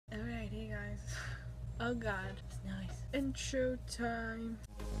Oh god, it's nice. Intro time.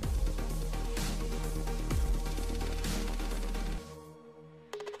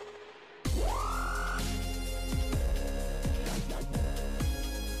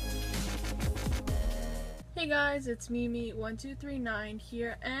 Hey guys, it's Mimi1239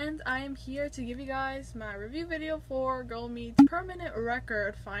 here, and I am here to give you guys my review video for Girl Meets Permanent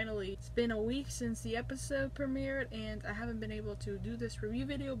Record. Finally, it's been a week since the episode premiered and I haven't been able to do this review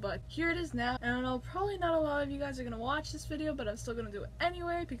video, but here it is now. And I know probably not a lot of you guys are gonna watch this video, but I'm still gonna do it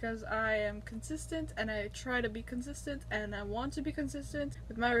anyway because I am consistent and I try to be consistent, and I want to be consistent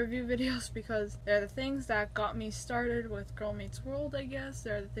with my review videos because they're the things that got me started with Girl Meets World, I guess.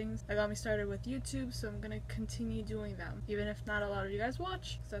 They're the things that got me started with YouTube, so I'm gonna continue doing them even if not a lot of you guys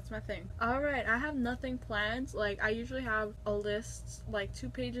watch, so that's my thing. Alright, I have nothing planned. Like, I usually have a list, like 2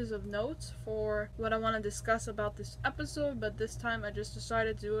 pages of notes for what I want to discuss about this episode, but this time I just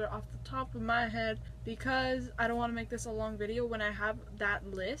decided to do it off the top of my head because I don't want to make this a long video. When I have that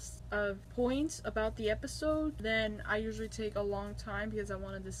list of points about the episode, then I usually take a long time because I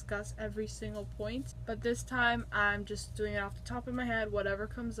want to discuss every single point, but this time I'm just doing it off the top of my head, whatever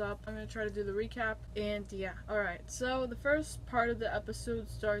comes up. I'm going to try to do the recap, and yeah. Alright, so the first part of the episode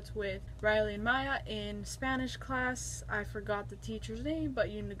starts with Riley and Maya in Spanish class. I forgot the teacher's name, but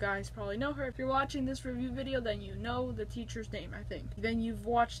you guys probably know her. If you're watching this review video, then you know the teacher's name, I think. Then you've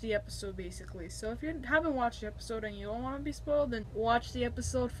watched the episode, basically. So if you haven't watched the episode and you don't want to be spoiled, then watch the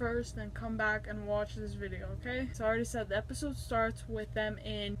episode first, then come back and watch this video, okay? So I already said the episode starts with them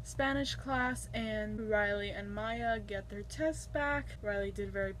in Spanish class, and Riley and Maya get their tests back. Riley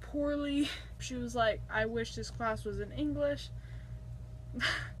did very poorly. She was like, I wish this class was in English.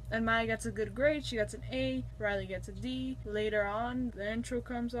 And Maya gets a good grade. She gets an A. Riley gets a D. Later on, the intro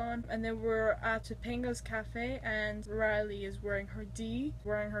comes on, and then we're at Topanga's cafe, and Riley is wearing her D,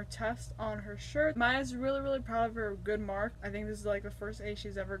 wearing her test on her shirt. Maya's really proud of her good mark. I think this is like the first A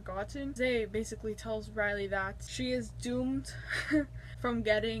she's ever gotten. Zay basically tells Riley that she is doomed from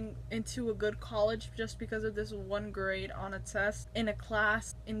getting into a good college just because of this one grade on a test in a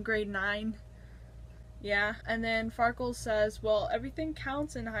class in grade 9. Yeah, and then Farkle says, well, everything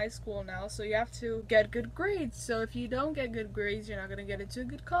counts in high school now, so you have to get good grades. So if you don't get good grades, you're not going to get into a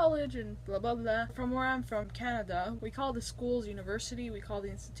good college, and blah blah blah. From where I'm from, Canada, we call the schools university, we call the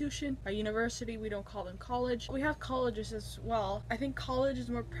institution a university, we don't call them college. We have colleges as well. I think college is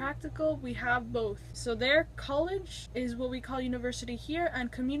more practical. We have both. So their college is what we call university here,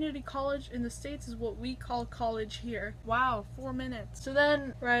 and community college in the States is what we call college here. Wow, 4 minutes. So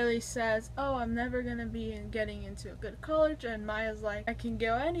then Riley says, oh, I'm never going to be getting into a good college, and Maya's like, I can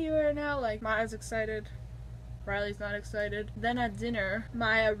go anywhere now. Like, Maya's excited, Riley's not excited. Then at dinner,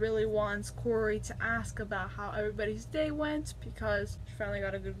 Maya really wants Corey to ask about how everybody's day went because she finally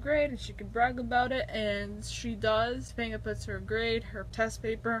got a good grade and she can brag about it, and she does. Topanga puts her grade, her test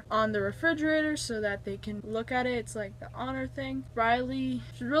paper, on the refrigerator so that they can look at it. It's like the honor thing. Riley,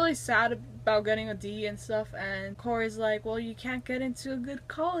 she's really sad about getting a D and stuff, and Corey's like, well, you can't get into a good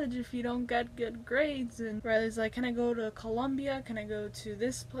college if you don't get good grades. And Riley's like, can I go to Columbia? Can I go to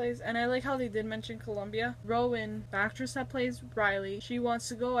this place? And I like how they did mention Columbia. Rowan, the actress that plays Riley, she wants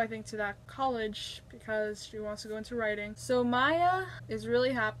to go, I think, to that college because she wants to go into writing. So Maya is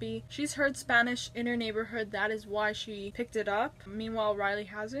really happy. She's heard Spanish in her neighborhood. That is why she picked it up. Meanwhile, Riley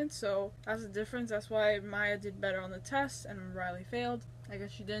hasn't, so that's the difference. That's why Maya did better on the test and Riley failed. I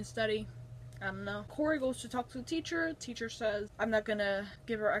guess she didn't study. I don't know. Corey goes to talk to the teacher. Teacher says, I'm not gonna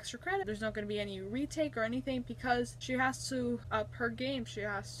give her extra credit. There's not gonna be any retake or anything because she has to up her game. She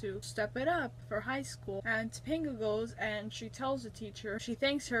has to step it up for high school. And Topanga goes and she tells the teacher, she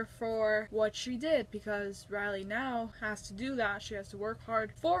thanks her for what she did because Riley now has to do that. She has to work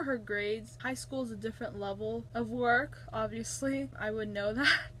hard for her grades. High school is a different level of work, obviously. I would know that.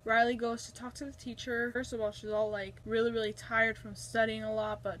 Riley goes to talk to the teacher. First of all, she's all like really tired from studying a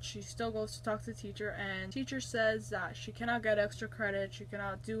lot, but she still goes to talk to the teacher, and teacher says that she cannot get extra credit, she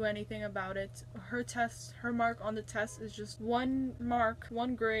cannot do anything about it. Her test, her mark on the test is just 1 mark,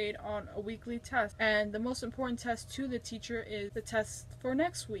 1 grade on a weekly test, and the most important test to the teacher is the test for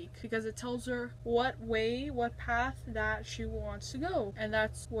next week because it tells her what path that she wants to go, and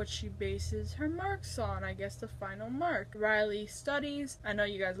that's what she bases her marks on, I guess, the final mark. Riley studies. I know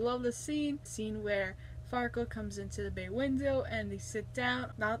you guys love the scene where Farkle comes into the bay window and they sit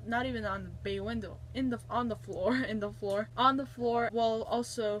down, not even on the bay window, on the floor. Well,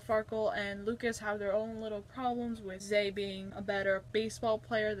 also Farkle and Lucas have their own little problems, with Zay being a better baseball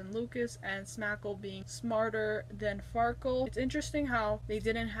player than Lucas and Smackle being smarter than Farkle. It's interesting how they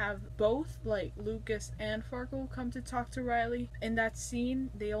didn't have both, like Lucas and Farkle, come to talk to Riley. In that scene,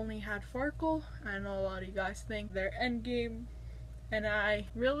 they only had Farkle. I know a lot of you guys think they're endgame, and I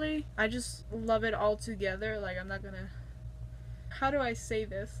just love it all together. Like, I'm not gonna, how do I say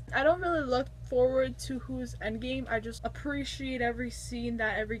this? I don't really look forward to who's endgame. I just appreciate every scene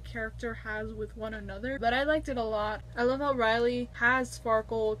that every character has with one another. But I liked it a lot. I love how Riley has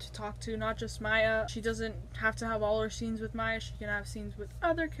Farkle to talk to, not just Maya. She doesn't have to have all her scenes with Maya. She can have scenes with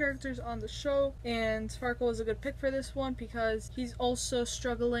other characters on the show. And Farkle is a good pick for this one because he's also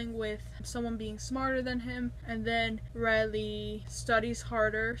struggling with someone being smarter than him. And then Riley studies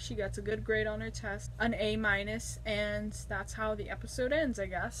harder. She gets a good grade on her test, an A-, and that's how the episode ends, I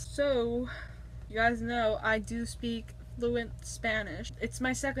guess. So, you guys know I do speak fluent Spanish. It's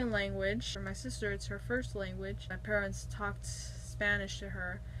my second language. For my sister, it's her first language. My parents talked Spanish to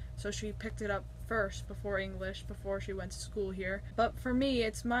her, so she picked it up first before English, before she went to school here. But for me,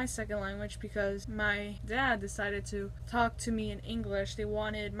 it's my second language because my dad decided to talk to me in English.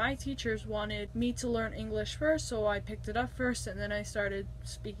 My teachers wanted me to learn English first, so I picked it up first, and then I started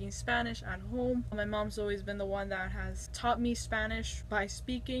speaking Spanish at home. My mom's always been the one that has taught me Spanish by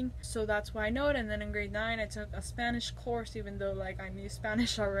speaking, so that's why I know it. And then in grade 9, I took a Spanish course, even though like I knew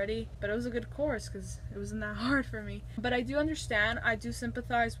Spanish already, but it was a good course because it wasn't that hard for me. But I do understand, I do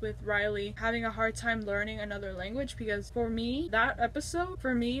sympathize with Riley having a hard time learning another language, because for me, that episode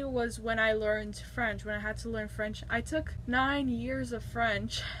for me was when I learned French, when I had to learn French. I took 9 years of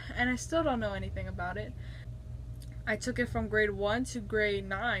French and I still don't know anything about it. I took it from grade 1 to grade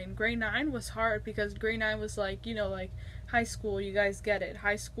 9. Grade 9 was hard because grade 9 was like, you know, like high school. You guys get it.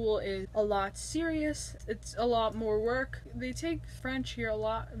 High school is a lot serious. It's a lot more work. They take French here a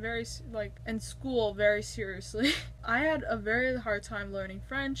lot, in school, very seriously. I had a very hard time learning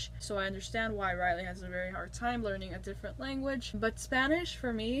French, so I understand why Riley has a very hard time learning a different language. But Spanish,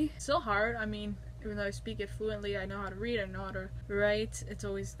 for me, still hard. I mean, even though I speak it fluently, I know how to read, I know how to write.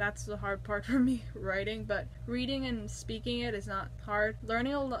 That's the hard part for me, writing. But reading and speaking it is not hard.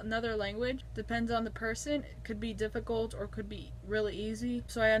 Learning another language depends on the person. It could be difficult or could be really easy.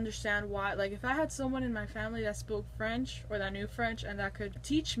 So I understand why. Like, if I had someone in my family that spoke French or that knew French and that could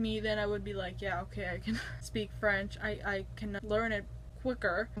teach me, then I would be like, yeah, okay, I can speak French. I can learn it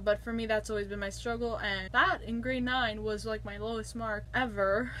quicker. But for me, that's always been my struggle, and that in grade 9 was like my lowest mark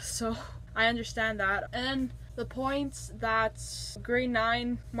ever. So I understand that. And the points that grade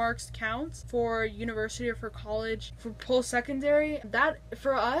 9 marks count for university or for college, for post-secondary, that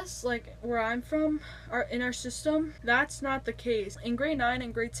for us, like where I'm from, in our system, that's not the case. In grade 9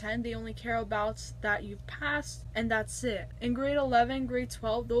 and grade 10, they only care about that you've passed, and that's it. In grade 11, grade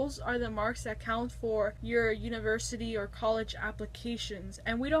 12, those are the marks that count for your university or college applications.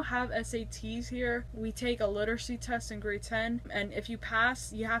 And we don't have SATs here. We take a literacy test in grade 10, and if you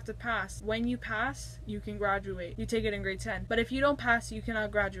pass, you have to pass. When you pass, you can graduate. You take it in grade 10. But if you don't pass, you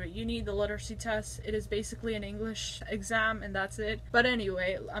cannot graduate. You need the literacy test. It is basically an English exam, and that's it. But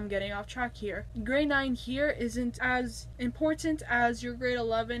anyway, I'm getting off track here. Grade 9 here isn't as important as your grade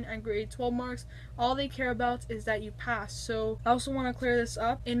 11 and grade 12 marks. All they care about is that you pass. So I also want to clear this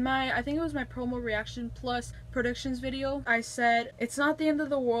up. In my, I think it was my promo reaction plus predictions video, I said it's not the end of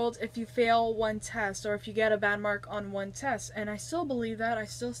the world if you fail one test or if you get a bad mark on one test, and I still believe that. I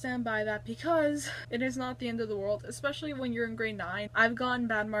still stand by that, because it is not the end of the world, especially when you're in grade 9. I've gotten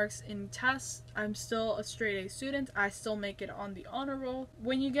bad marks in tests. I'm still a straight A student. I still make it on the honor roll.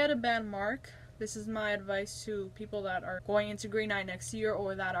 When you get a bad mark, this is my advice to people that are going into grade 9 next year,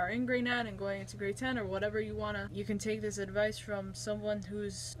 or that are in grade 9 and going into grade 10, or whatever you wanna. You can take this advice from someone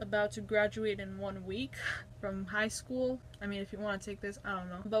who's about to graduate in 1 week from high school. I mean, if you want to take this, I don't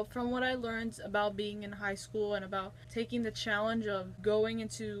know. But from what I learned about being in high school and about taking the challenge of going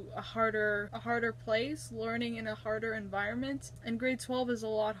into a harder place, learning in a harder environment, and grade 12 is a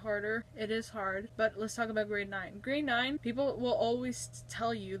lot harder. It is hard. But let's talk about grade 9. Grade 9, people will always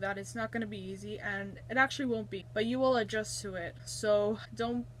tell you that it's not going to be easy, and it actually won't be. But you will adjust to it. So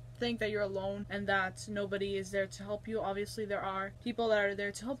don't think that you're alone and that nobody is there to help you. Obviously there are people that are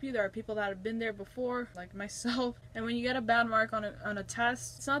there to help you. There are people that have been there before, like myself. And when you get a bad mark on a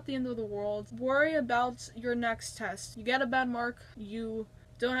test, it's not the end of the world. Worry about your next test. You get a bad mark, you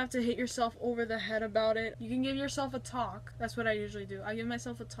Don't have to hit yourself over the head about it. You can give yourself a talk. That's what I usually do. I give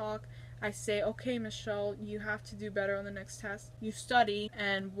myself a talk. I say, okay, Michelle, you have to do better on the next test. You study,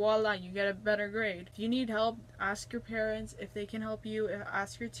 and voila, you get a better grade. If you need help, ask your parents if they can help you.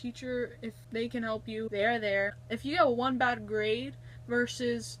 Ask your teacher if they can help you. They are there. If you get one bad grade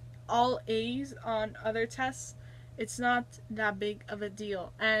versus all A's on other tests, it's not that big of a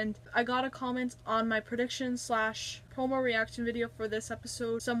deal. And I got a comment on my prediction / promo reaction video for this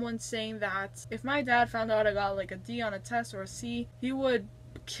episode. Someone saying that if my dad found out I got like a D on a test or a C, he would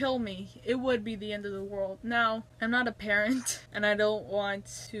kill me. It would be the end of the world. Now, I'm not a parent, and I don't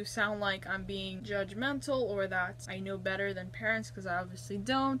want to sound like I'm being judgmental or that I know better than parents, because I obviously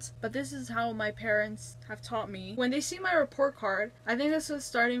don't, but this is how my parents have taught me. When they see my report card, I think this was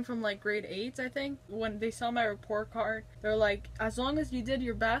starting from like grade 8, I think, when they saw my report card, they're like, as long as you did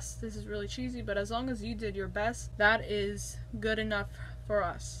your best, this is really cheesy, but as long as you did your best, that is good enough for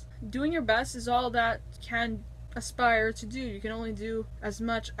us. Doing your best is all that can aspire to do. You can only do as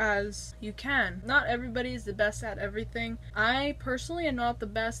much as you can. Not everybody is the best at everything. I personally am not the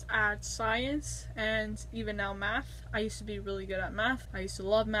best at science and even now math. I used to be really good at math. I used to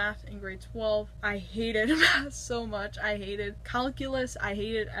love math in grade 12. I hated math so much. I hated calculus. I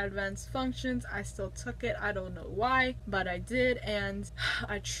hated advanced functions. I still took it. I don't know why, but I did, and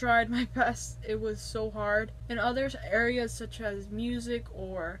I tried my best. It was so hard. In other areas such as music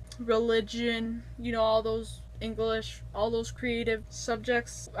or religion, you know, all those English, all those creative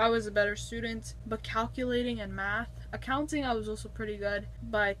subjects, I was a better student. But calculating and math, accounting, I was also pretty good,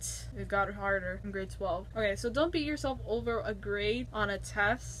 but it got harder in grade 12. Okay, so don't beat yourself over a grade on a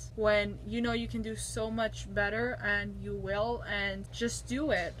test when you know you can do so much better, and you will, and just do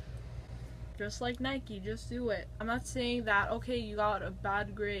it. Just like Nike, just do it. I'm not saying that, okay, you got a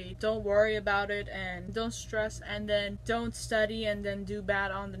bad grade, don't worry about it and don't stress and then don't study and then do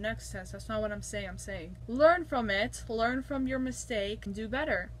bad on the next test. That's not what I'm saying. I'm saying learn from it, learn from your mistake, and do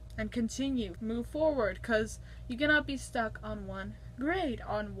better and continue, move forward, because you cannot be stuck on one grade,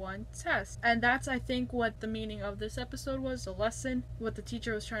 on one test. And that's, I think, what the meaning of this episode was, the lesson, what the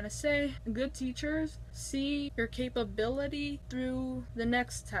teacher was trying to say. Good teachers see your capability through the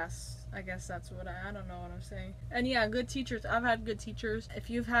next test. I guess that's what I don't know what I'm saying. And yeah, good teachers. I've had good teachers. If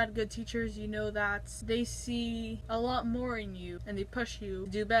you've had good teachers, you know that they see a lot more in you and they push you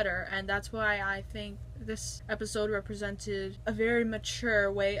to do better. And that's why I think this episode represented a very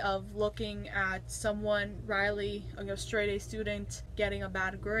mature way of looking at someone. Riley, a straight A student, getting a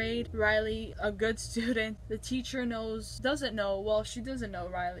bad grade. Riley, a good student. The teacher doesn't know, she doesn't know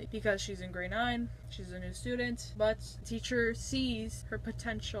Riley because she's in grade 9. She's a new student, but the teacher sees her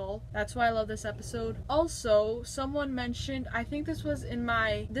potential. That's why I love this episode. Also, someone mentioned, I think this was in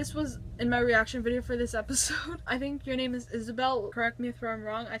my reaction video for this episode. I think your name is Isabel. Correct me if I'm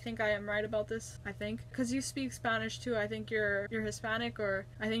wrong. I think I am right about this. I think because you speak Spanish too. I think you're Hispanic, or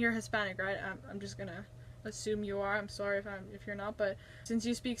I think you're Hispanic, right? I'm just gonna assume you are. I'm sorry if you're not, but since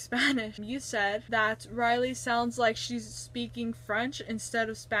you speak Spanish, you said that Riley sounds like she's speaking French instead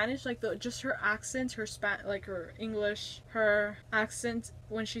of Spanish, like just her accent, like her English, her accent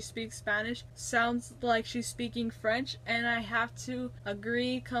when she speaks Spanish sounds like she's speaking French, and I have to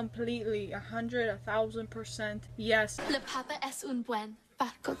agree completely, 100,000%. Yes. Le papa es un buen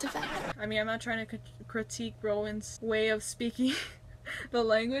barcotever. I mean, I'm not trying to critique Rowan's way of speaking the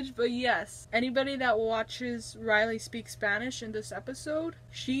language, but yes, anybody that watches Riley speak Spanish in this episode,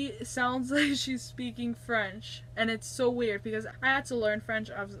 she sounds like she's speaking French, and it's so weird because I had to learn French,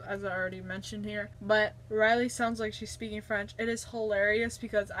 as I already mentioned here, but Riley sounds like she's speaking French. It is hilarious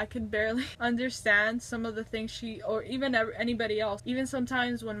because I can barely understand some of the things or even anybody else. Even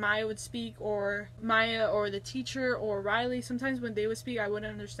sometimes when Maya would speak, or Maya or the teacher or Riley, sometimes when they would speak, I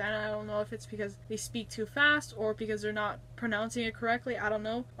wouldn't understand. I don't know if it's because they speak too fast or because they're not pronouncing it correctly. I don't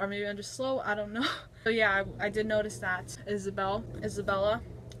know, or maybe I'm just slow. I don't know. So yeah, I did notice that. Isabella,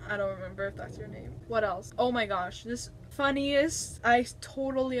 I don't remember if that's your name. What else? Oh my gosh, this funniest, I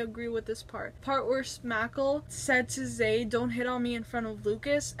totally agree with this part where Smackle said to Zay, don't hit on me in front of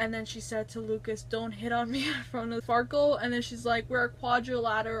Lucas, and then she said to Lucas, don't hit on me in front of Farkle, and then she's like, we're a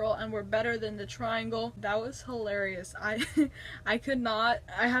quadrilateral and we're better than the triangle. That was hilarious. I could not,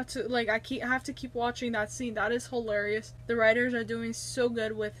 I have to keep watching that scene. That is hilarious. The writers are doing so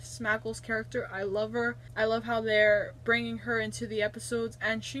good with Smackle's character. I love her. I love how they're bringing her into the episodes,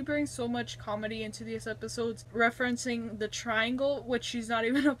 and she brings so much comedy into these episodes, referencing dating the triangle, which she's not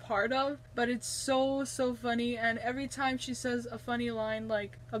even a part of, but it's so funny. And every time she says a funny line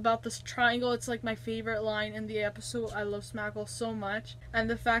like about this triangle, it's like my favorite line in the episode. I love Smackle so much, and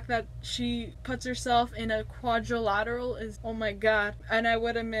the fact that she puts herself in a quadrilateral is, oh my god. And I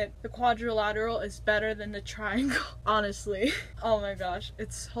would admit the quadrilateral is better than the triangle, honestly. Oh my gosh,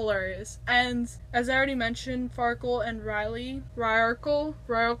 it's hilarious. And as I already mentioned, Farkle and Riley,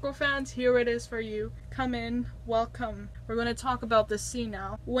 Ryarkle fans, here it is for you. Come in, welcome. We're going to talk about this scene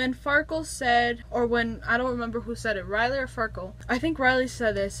now. When Farkle said, or when, I don't remember who said it, Riley or Farkle. I think Riley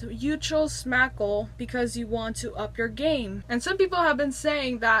said this, you chose Smackle because you want to up your game. And some people have been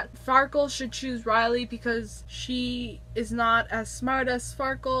saying that Farkle should choose Riley because she is not as smart as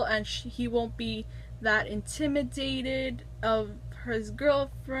Farkle, and he won't be that intimidated of his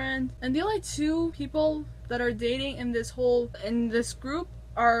girlfriend. And the only two people that are dating in this group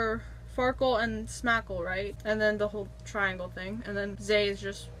are Farkle and Smackle, right? And then the whole triangle thing. And then Zay is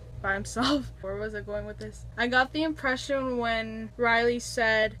just by himself. Where was I going with this? I got the impression when Riley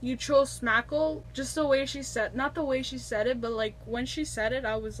said, you chose Smackle, just the way she said, not the way she said it, but like when she said it,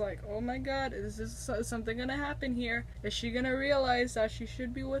 I was like, oh my god, is this something gonna happen here? Is she gonna realize that she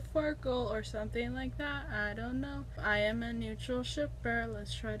should be with Farkle or something like that? I don't know. I am a neutral shipper.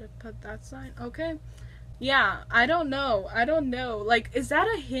 Let's try to put that sign. Okay. Yeah, I don't know. Like, is that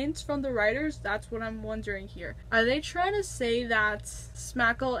a hint from the writers? That's what I'm wondering here. Are they trying to say that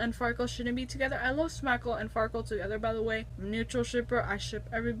Smackle and Farkle shouldn't be together? I love Smackle and Farkle together, by the way. I'm a neutral shipper. I ship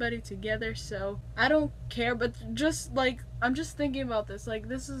everybody together, so I don't care. But just, like, I'm just thinking about this. Like,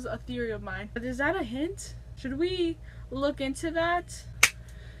 this is a theory of mine. But is that a hint? Should we look into that?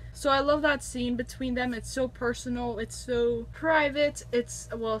 So I love that scene between them. It's so personal, it's so private, it's,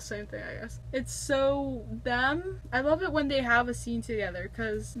 well, same thing I guess. It's so them. I love it when they have a scene together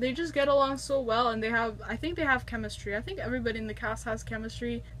because they just get along so well, and I think they have chemistry. I think everybody in the cast has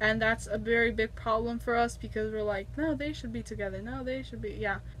chemistry, and that's a very big problem for us because we're like, no, they should be together, no, they should be,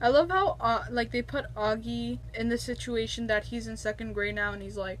 yeah. I love how, like, they put Augie in the situation that he's in 2nd grade now, and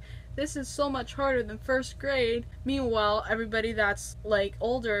he's like, this is so much harder than 1st grade. Meanwhile, everybody that's like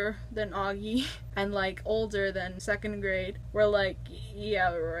older than Augie and like older than 2nd grade, we're like,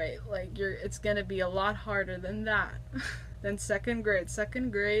 yeah, right. Like it's gonna be a lot harder than that. Than 2nd grade.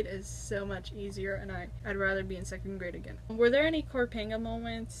 2nd grade is so much easier, and I'd rather be in 2nd grade again. Were there any Corpanga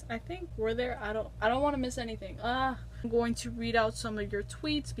moments? I think were there. I don't want to miss anything. I'm going to read out some of your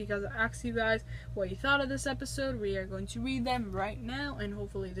tweets because I asked you guys what you thought of this episode. We are going to read them right now, and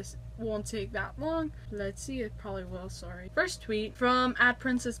hopefully this won't take that long. Let's see, it probably will, sorry. First tweet from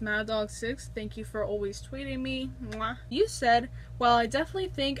 @PrincessMadDog6. Thank you for always tweeting me. Mwah. You said, while I definitely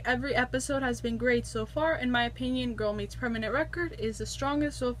think every episode has been great so far, in my opinion, Girl Meets Permanent Record is the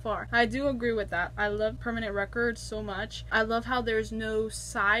strongest so far. I do agree with that. I love Permanent Record so much. I love how there's no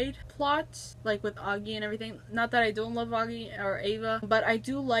side plots, like with Augie and everything. Not that I don't love Augie or Ava, but I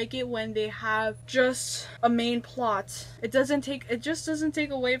do like it when they have just a main plot. It just doesn't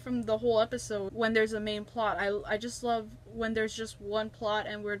take away from the whole episode when there's a main plot. I just love when there's just one plot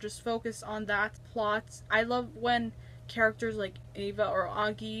and we're just focused on that plot. I love when characters like Ava or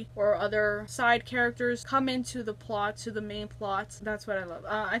Augie or other side characters come into the plot, to the main plot. That's what I love.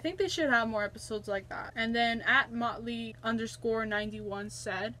 I think they should have more episodes like that. And then @Motley_91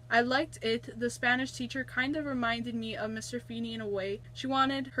 said, I liked it. The Spanish teacher kind of reminded me of Mr. Feeney in a way. She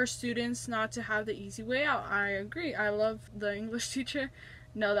wanted her students not to have the easy way out. I agree. I love the English teacher.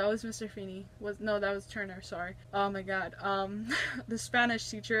 No, that was Mr. Feeney. No, that was Turner, sorry. Oh my god. The Spanish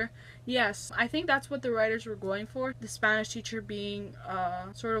teacher. Yes, I think that's what the writers were going for. The Spanish teacher being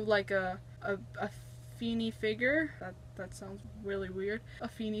sort of like a Feeney figure. That sounds really weird. A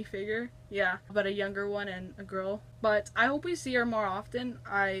Feeney figure. Yeah, but a younger one and a girl. But I hope we see her more often.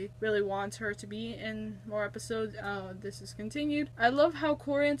 I really want her to be in more episodes. This is continued. I love how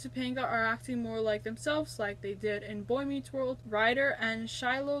Corey and Topanga are acting more like themselves, like they did in Boy Meets World. Ryder and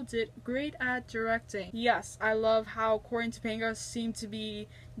Shiloh did great at directing. Yes, I love how Corey and Topanga seem to be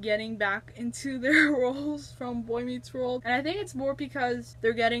getting back into their roles from Boy Meets World. And I think it's more because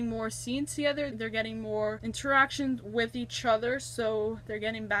they're getting more scenes together. They're getting more interactions with each other, so they're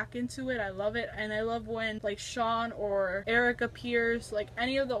getting back into it. I love it. And I love when like Sean or Eric appears, like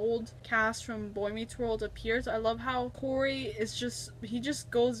any of the old cast from Boy Meets World appears. I love how Corey is he just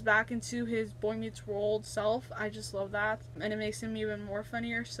goes back into his Boy Meets World self. I just love that, and it makes him even more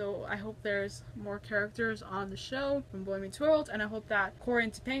funnier. So I hope there's more characters on the show from Boy Meets World, and I hope that Corey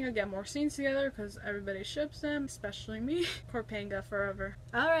and Topanga get more scenes together because everybody ships them, especially me. Corpanga forever.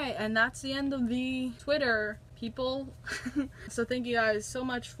 Alright, and that's the end of the Twitter people. So thank you guys so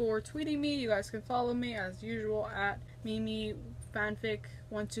much for tweeting me. You guys can follow me as usual at Mimi Fanfic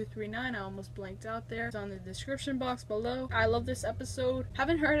 1239. I almost blanked out there. It's on the description box below. I love this episode.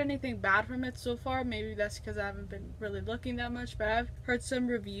 Haven't heard anything bad from it so far. Maybe that's because I haven't been really looking that much, but I've heard some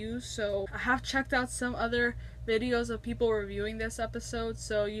reviews, so I have checked out some other videos of people reviewing this episode,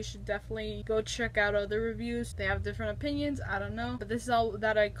 so you should definitely go check out other reviews. They have different opinions, I don't know, but this is all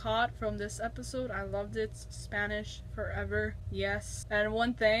that I caught from this episode. I loved it. Spanish forever, yes. And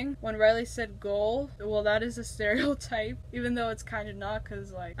one thing, when Riley said goal, well, that is a stereotype, even though it's kind of not,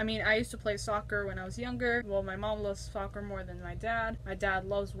 because like, I mean, I used to play soccer when I was younger. Well, my mom loves soccer more than my dad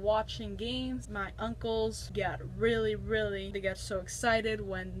loves watching games. My uncles get they get so excited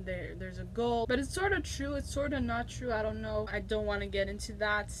when there's a goal, but it's sort of true, it's sort of not true, I don't know. I don't want to get into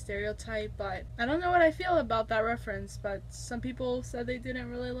that stereotype, but I don't know what I feel about that reference, but some people said they didn't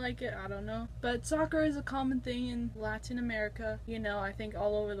really like it, I don't know. But soccer is a common thing in Latin America, you know. I think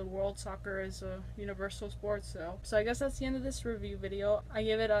all over the world soccer is a universal sport, so I guess that's the end of this review video.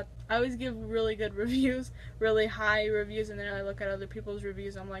 I always give really good reviews, really high reviews, and then I look at other people's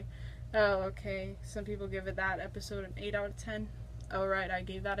reviews, I'm like, oh, okay, some people give it that episode an 8 out of 10. Oh right, I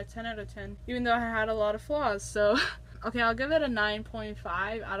gave that a 10 out of 10, even though I had a lot of flaws, so okay, I'll give it a 9.5.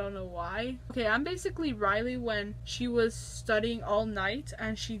 I don't know why. Okay, I'm basically Riley when she was studying all night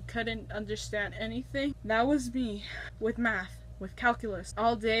and she couldn't understand anything. That was me with math, with calculus.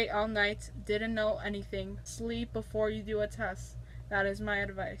 All day, all night, didn't know anything. Sleep before you do a test. That is my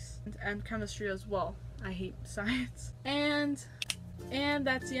advice. And chemistry as well. I hate science. And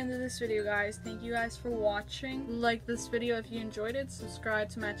that's the end of this video, guys. Thank you guys for watching. Like this video if you enjoyed it. Subscribe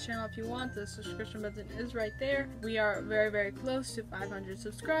to my channel if you want. The subscription button is right there. We are very, very close to 500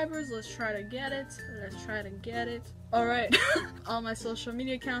 subscribers. Let's try to get it. Alright, all my social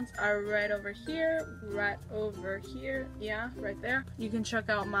media accounts are right over here, yeah, right there. You can check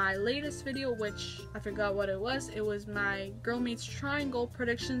out my latest video, which I forgot what it was. It was my Girl Meets Triangle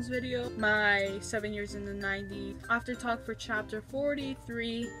predictions video, my 7 years in the 90s after talk for chapter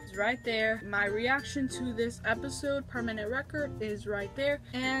 43 is right there. My reaction to this episode, permanent record, is right there.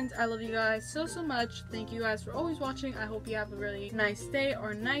 And I love you guys so much. Thank you guys for always watching. I hope you have a really nice day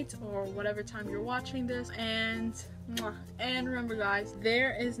or night or whatever time you're watching this, and remember guys,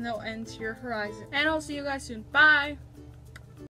 there is no end to your horizon. And I'll see you guys soon. Bye!